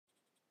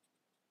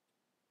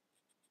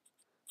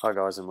Hi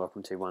guys, and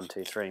welcome to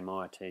 123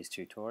 MyIT's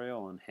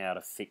tutorial on how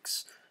to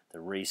fix the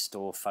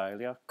restore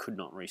failure, could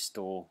not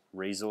restore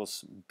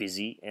resource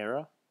busy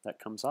error that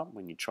comes up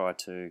when you try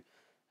to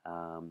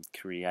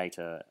create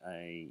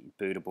a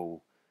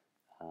bootable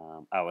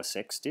OS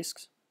X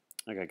disk.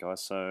 Okay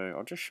guys, so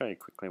I'll just show you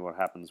quickly what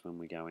happens when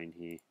we go in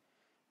here.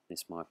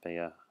 This might be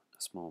a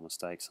small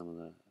mistake some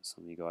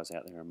of you guys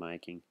out there are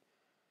making.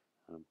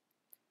 If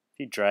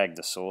you drag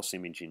the source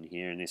image in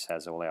here, and this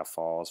has all our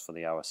files for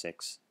the OS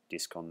X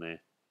disk on there,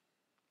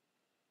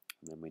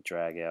 and then we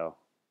drag our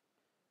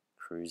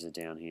cruiser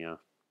down here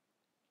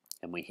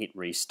and we hit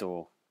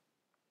restore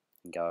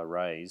and go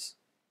erase,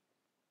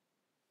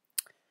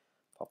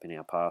 pop in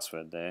our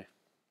password there.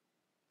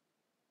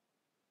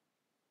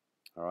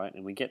 Alright,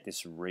 and we get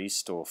this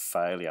restore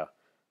failure,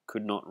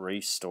 could not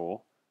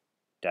restore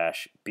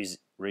dash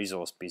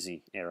resource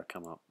busy error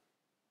come up.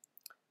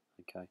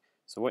 Okay,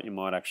 so what you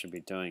might actually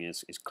be doing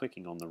is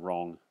clicking on the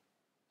wrong,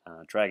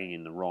 dragging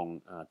in the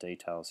wrong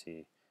details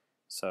here.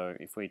 So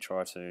if we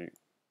try to,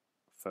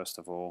 first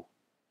of all,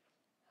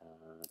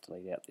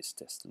 delete out this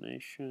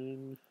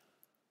destination,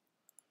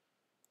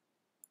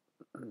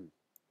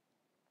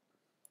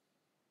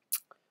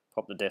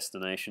 pop the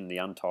destination, the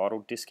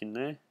untitled disk in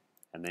there,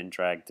 and then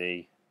drag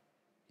the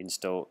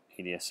install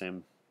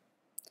EDSM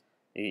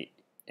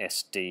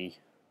ESD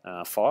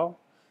file,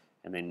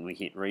 and then we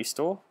hit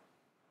restore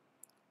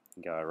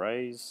and go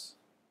erase,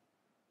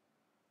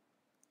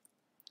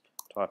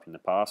 type in the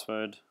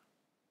password.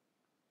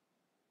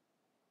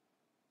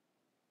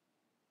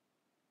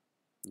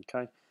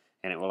 Okay,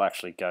 and it will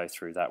actually go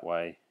through that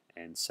way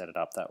and set it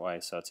up that way.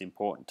 So it's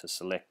important to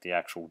select the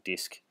actual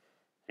disk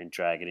and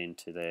drag it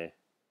into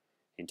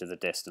the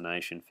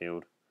destination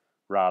field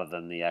rather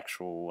than the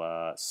actual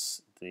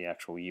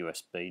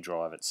USB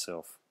drive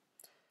itself.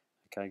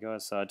 Okay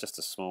guys, so just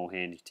a small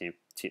handy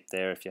tip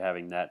there if you're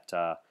having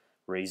that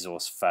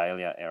resource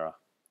failure error.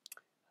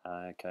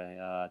 Okay,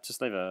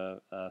 just leave a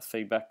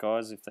feedback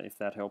guys if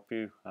that helped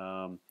you.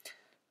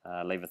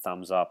 Leave a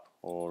thumbs up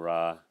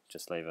or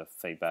just leave a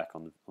feedback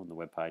on the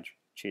webpage.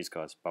 Cheers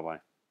guys, bye bye.